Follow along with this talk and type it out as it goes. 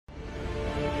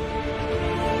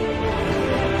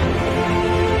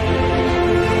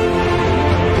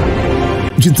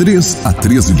De 3 a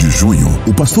 13 de junho,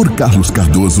 o pastor Carlos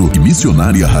Cardozo e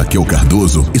missionária Raquel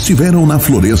Cardozo estiveram na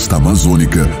floresta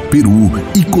amazônica, Peru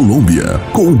e Colômbia,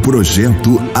 com o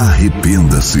projeto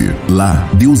Arrependa-Se. Lá,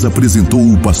 Deus apresentou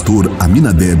o pastor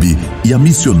Aminadeb e a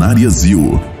missionária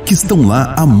Zil, que estão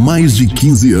lá há mais de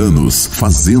 15 anos,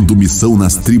 fazendo missão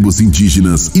nas tribos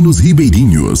indígenas e nos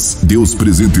ribeirinhos. Deus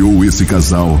presenteou esse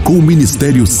casal com o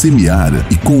ministério Semear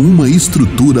e com uma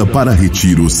estrutura para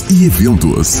retiros e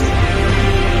eventos.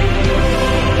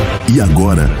 E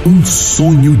agora, um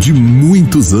sonho de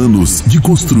muitos anos de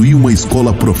construir uma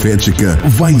escola profética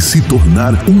vai se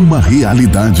tornar uma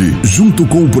realidade, junto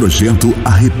com o projeto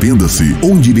Arrependa-se,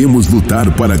 onde iremos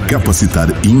lutar para capacitar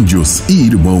índios e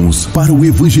irmãos para o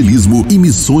evangelismo e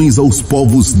missões aos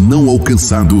povos não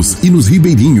alcançados e nos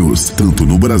ribeirinhos, tanto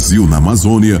no Brasil, na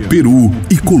Amazônia, Peru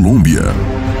e Colômbia.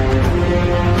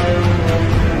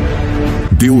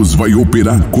 Deus vai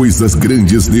operar coisas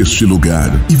grandes neste lugar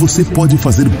e você pode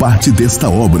fazer parte desta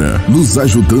obra, nos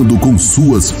ajudando com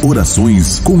suas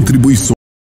orações, contribuições.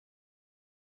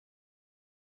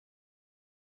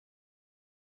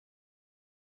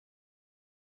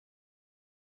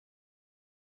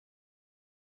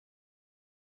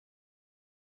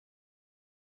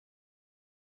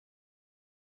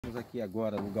 Estamos aqui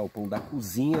agora no galpão da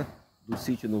cozinha do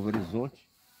sítio Novo Horizonte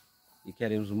e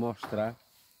queremos mostrar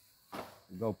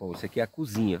o galpão. Isso aqui é a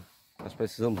cozinha. Nós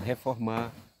precisamos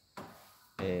reformar,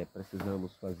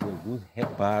 precisamos fazer alguns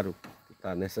reparos que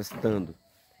está necessitando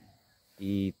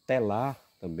e telar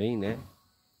também, né?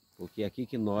 Porque é aqui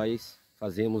que nós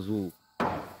fazemos o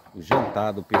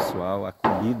jantar do pessoal, a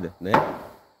comida, né?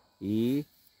 E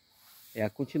é a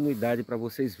continuidade para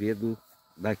vocês verem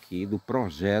daqui do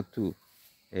projeto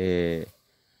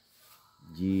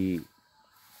de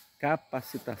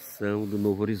capacitação do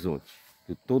Novo Horizonte.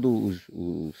 De todas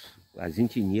as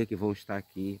etnias que vão estar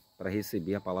aqui para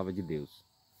receber a palavra de Deus.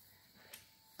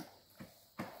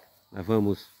 Nós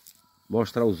vamos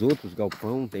mostrar os outros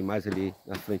galpão. Tem mais ali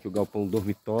na frente o galpão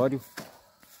dormitório.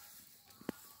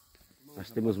 Nós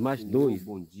temos mais dois.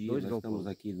 Bom dia, nós estamos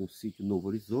aqui no sítio Novo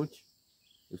Horizonte.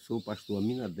 Eu sou o pastor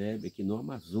Aminadeb aqui no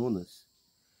Amazonas.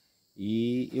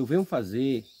 E eu venho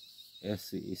fazer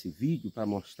esse vídeo para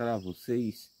mostrar a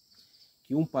vocês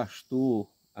que um pastor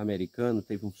americano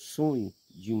teve um sonho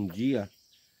de um dia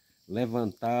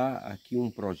levantar aqui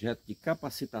um projeto de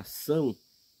capacitação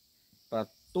para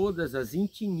todas as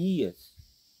etnias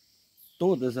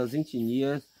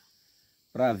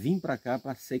para vir para cá,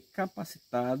 para ser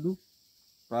capacitado,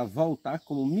 para voltar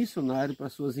como missionário para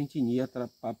suas etnias,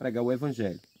 para pregar o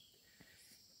evangelho.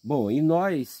 Bom, e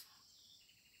nós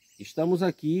estamos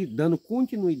aqui dando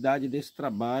continuidade desse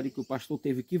trabalho que o pastor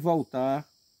teve que voltar.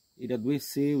 Ele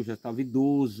adoeceu, já estava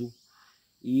idoso,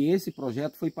 e esse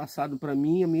projeto foi passado para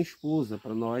mim e a minha esposa,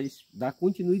 para nós dar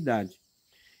continuidade.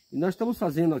 E nós estamos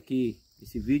fazendo aqui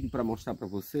esse vídeo para mostrar para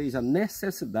vocês a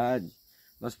necessidade.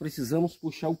 Nós precisamos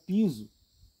puxar o piso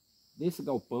desse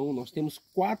galpão. Nós temos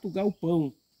 4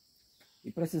 galpões e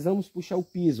precisamos puxar o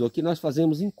piso. Aqui nós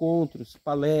fazemos encontros,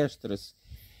 palestras,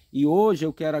 e hoje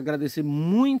eu quero agradecer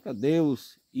muito a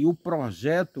Deus e o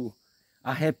projeto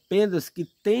Arrependa-se, que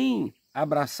tem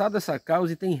abraçado essa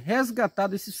causa e tem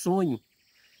resgatado esse sonho.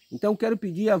 Então quero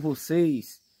pedir a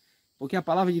vocês, porque a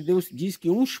palavra de Deus diz que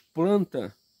uns plantam,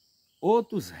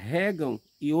 outros regam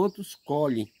e outros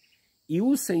colhem, e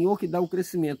o Senhor que dá o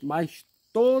crescimento, mas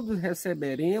todos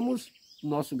receberemos o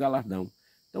nosso galardão.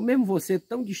 Então mesmo você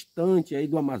tão distante aí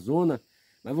do Amazonas,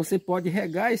 mas você pode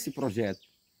regar esse projeto,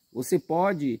 você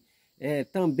pode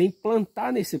também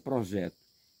plantar nesse projeto.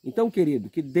 Então, querido,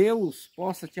 que Deus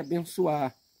possa te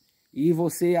abençoar e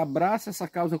você abraça essa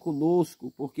causa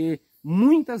conosco, porque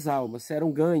muitas almas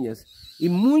serão ganhas e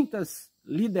muitas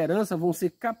lideranças vão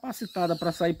ser capacitadas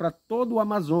para sair para todo o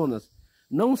Amazonas,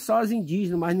 não só as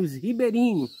indígenas, mas nos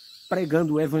ribeirinhos,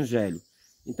 pregando o evangelho.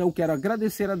 Então quero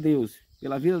agradecer a Deus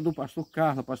pela vida do pastor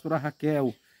Carlos, a pastora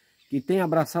Raquel, que tem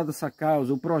abraçado essa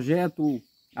causa, o projeto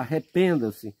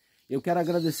Arrependa-se. Eu quero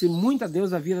agradecer muito a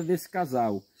Deus a vida desse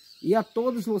casal. E a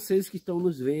todos vocês que estão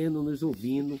nos vendo, nos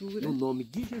ouvindo, no nome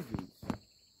de Jesus.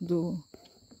 Do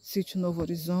sítio Novo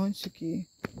Horizonte, que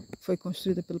foi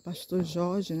construída pelo pastor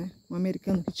Jorge, né? Um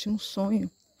americano que tinha um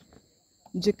sonho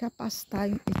de capacitar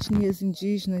etnias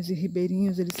indígenas e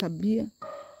ribeirinhos. Ele sabia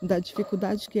da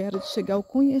dificuldade que era de chegar ao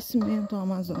conhecimento ao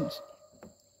Amazonas.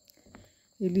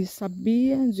 Ele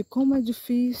sabia de como é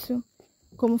difícil,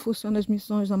 como funcionam as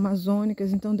missões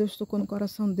amazônicas, então Deus tocou no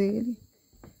coração dele.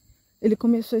 Ele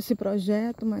começou esse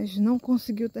projeto, mas não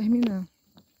conseguiu terminar.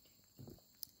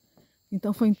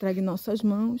 Então foi entregue em nossas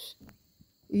mãos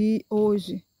e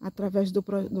hoje, através do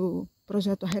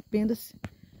projeto Arrependa-se,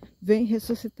 vem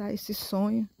ressuscitar esse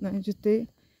sonho, né, de ter,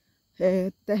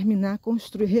 terminar,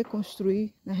 construir,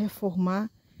 reconstruir, né, reformar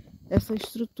essa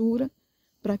estrutura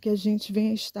para que a gente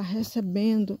venha estar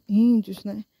recebendo índios,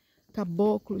 né,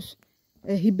 caboclos,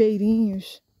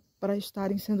 ribeirinhos, para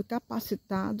estarem sendo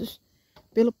capacitados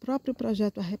pelo próprio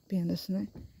projeto Arrependa-se, né?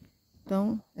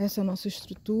 Então, essa é a nossa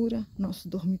estrutura, nosso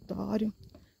dormitório,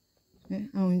 né,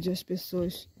 onde as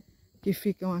pessoas que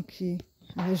ficam aqui,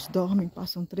 elas dormem,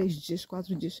 passam 3 dias,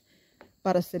 4 dias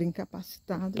para serem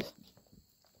capacitadas.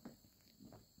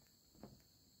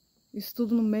 Isso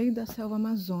tudo no meio da selva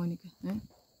amazônica, né?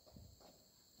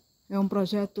 É um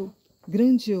projeto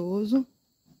grandioso,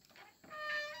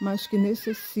 mas que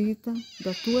necessita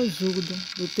da tua ajuda,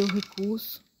 do teu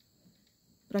recurso,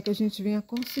 para que a gente venha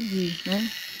conseguir,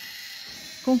 né,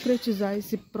 concretizar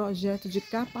esse projeto de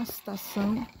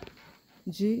capacitação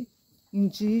de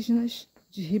indígenas,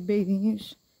 de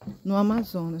ribeirinhos no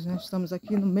Amazonas. Nós estamos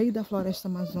aqui no meio da floresta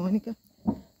amazônica,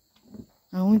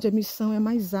 onde a missão é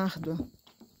mais árdua,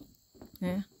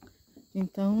 né?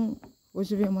 Então,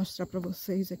 hoje eu venho mostrar para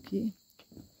vocês aqui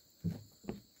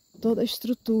toda a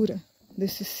estrutura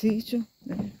desse sítio,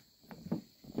 né,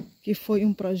 que foi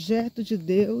um projeto de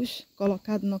Deus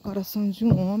colocado no coração de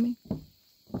um homem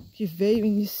que veio,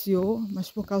 iniciou,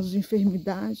 mas por causa de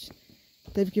enfermidade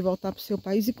teve que voltar para o seu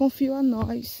país e confiou a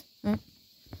nós, né,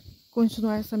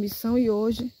 continuar essa missão. E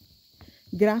hoje,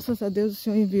 graças a Deus, o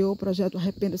Senhor enviou o projeto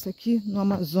Arrependa-se aqui no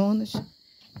Amazonas,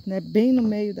 né, bem no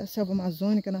meio da selva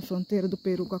amazônica, na fronteira do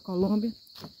Peru com a Colômbia,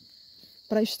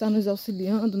 para estar nos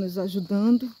auxiliando, nos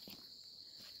ajudando,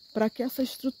 para que essa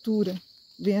estrutura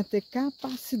venha ter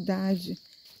capacidade,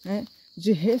 né,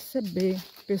 de receber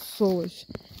pessoas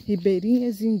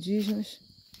ribeirinhas e indígenas,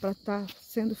 para estar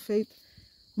sendo feita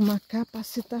uma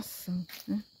capacitação,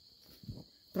 né,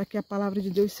 para que a palavra de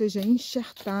Deus seja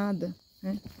enxertada,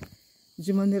 né,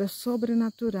 de maneira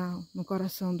sobrenatural no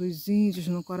coração dos índios,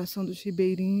 no coração dos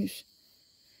ribeirinhos.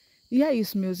 E é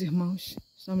isso, meus irmãos.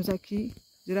 Estamos aqui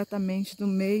diretamente no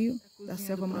meio da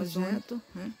selva amazônica,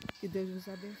 né? Que Deus nos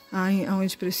abençoe.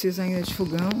 Onde precisa ainda de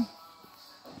fogão,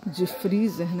 de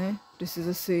freezer, né?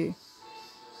 Precisa ser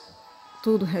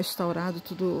tudo restaurado,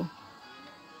 tudo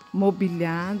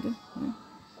mobiliado, né?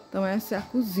 Então essa é a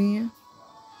cozinha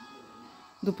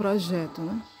do projeto,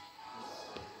 né?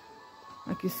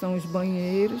 Aqui são os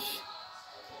banheiros.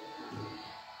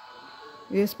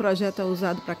 Esse projeto é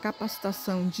usado para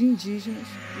capacitação de indígenas.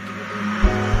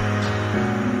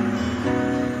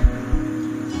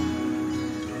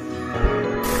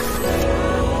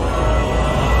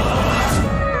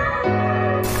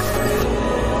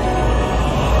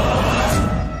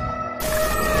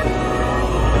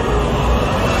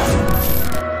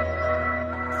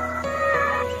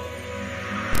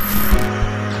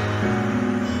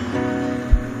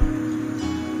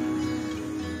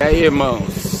 E aí,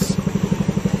 irmãos,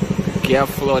 que é a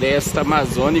floresta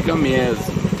amazônica mesmo.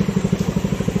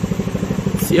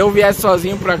 Se eu viesse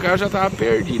sozinho pra cá, eu já tava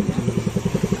perdido.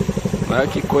 Olha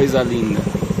que coisa linda.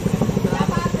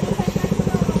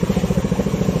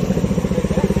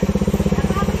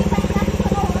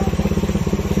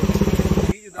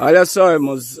 Olha só,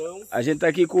 irmãos, a gente tá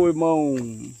aqui com o irmão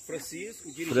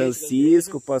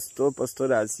Francisco,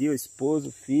 pastor Azil, esposo,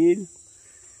 filho.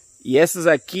 E essas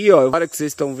aqui, ó, agora que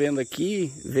vocês estão vendo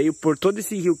aqui, veio por todo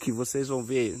esse rio que vocês vão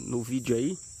ver no vídeo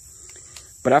aí,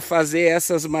 para fazer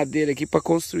essas madeiras aqui para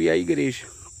construir a igreja.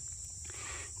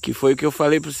 Que foi o que eu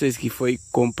falei para vocês, que foi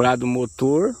comprado o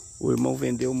motor, o irmão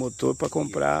vendeu o motor para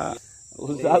comprar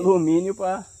os alumínio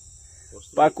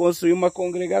para construir uma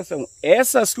congregação.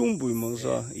 Essa chumbo, irmãos,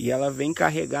 ó, e ela vem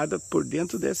carregada por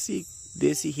dentro desse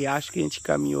riacho que a gente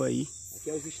caminhou aí. Aqui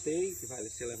é os esteios que vai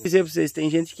ser levantado. Vou dizer pra vocês, tem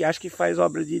gente que acha que faz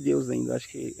obra de Deus ainda. Acho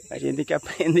que a gente tem que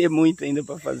aprender muito ainda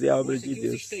para fazer a obra de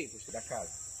Deus. Os esteios da casa.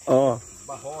 Ó. Os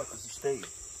barrotes, os esteios.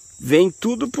 Vem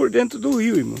tudo por dentro do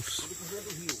rio, irmãos. Tudo por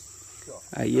dentro do rio. Aqui, ó.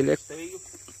 Aí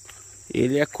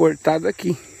ele é cortado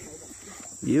aqui.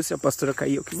 Viu? Se a pastora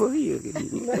cair, eu que vou rir. Eu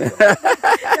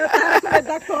tava com medo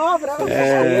da cobra.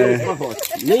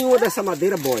 Nenhuma dessa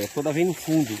madeira boia, toda vem no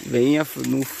fundo. Vem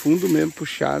no fundo mesmo,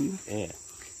 puxado.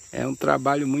 É um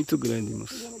trabalho muito grande,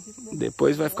 irmãos.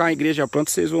 Depois vai ficar uma igreja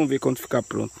pronta, vocês vão ver quando ficar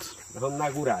pronto. Vamos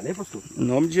inaugurar, né, pastor? Em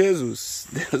nome de Jesus.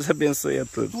 Deus abençoe a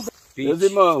todos. Meus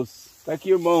irmãos, tá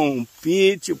aqui o irmão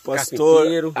Pete, o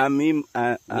pastor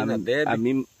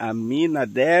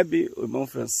Aminadeb, o irmão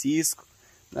Francisco.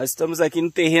 Nós estamos aqui no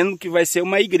terreno que vai ser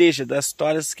uma igreja, das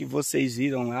histórias que vocês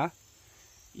viram lá.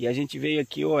 E a gente veio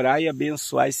aqui orar e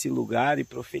abençoar esse lugar e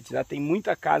profetizar. Tem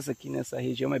muita casa aqui nessa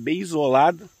região, é bem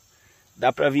isolado.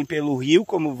 Dá para vir pelo rio,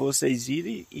 como vocês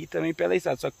viram, e também pela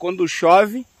estrada. Só que quando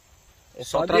chove, É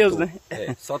só Deus, né?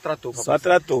 Só tratou. Só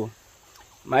tratou.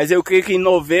 Mas eu creio que em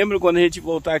novembro, quando a gente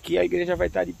voltar aqui, a igreja vai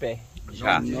estar de pé.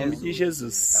 Já. Em nome de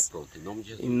Jesus. Tá pronto, em nome de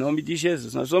Jesus. Em nome de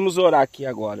Jesus. Nós vamos orar aqui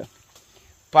agora.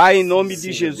 Pai, em nome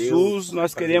de Jesus,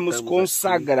 nós queremos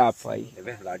consagrar, Pai. É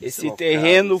verdade. Esse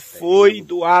terreno foi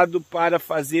doado para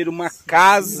fazer uma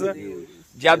casa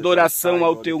de adoração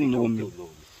ao Teu nome.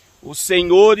 O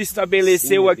Senhor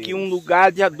estabeleceu aqui um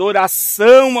lugar de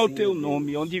adoração ao Teu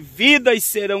nome, onde vidas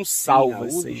serão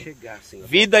salvas, Senhor.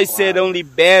 Vidas serão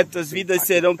libertas, vidas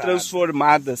serão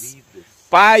transformadas.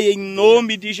 Pai, em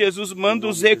nome de Jesus, manda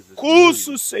os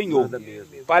recursos, Senhor,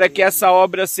 para que essa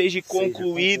obra seja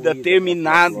concluída,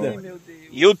 terminada.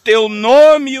 E o Teu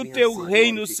nome e o Teu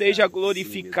reino seja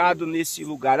glorificado nesse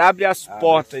lugar. Abre as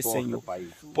portas, Senhor,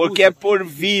 porque é por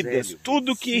vidas.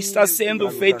 Tudo que está sendo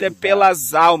feito é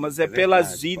pelas almas, é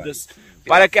pelas vidas,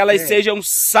 para que elas sejam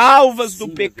salvas do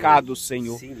pecado,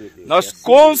 Senhor. Nós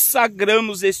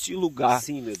consagramos este lugar.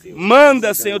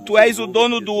 Manda, Senhor, Tu és o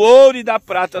dono do ouro e da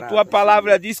prata. A Tua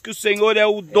palavra diz que o Senhor é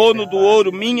o dono do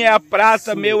ouro. Minha é a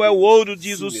prata, meu é o ouro,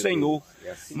 diz o Senhor.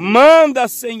 Manda,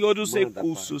 Senhor, os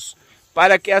recursos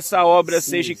para que essa obra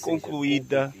seja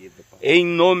concluída. Em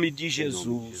nome de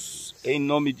Jesus. Em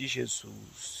nome de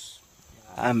Jesus.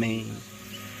 Amém.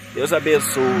 Deus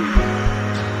abençoe.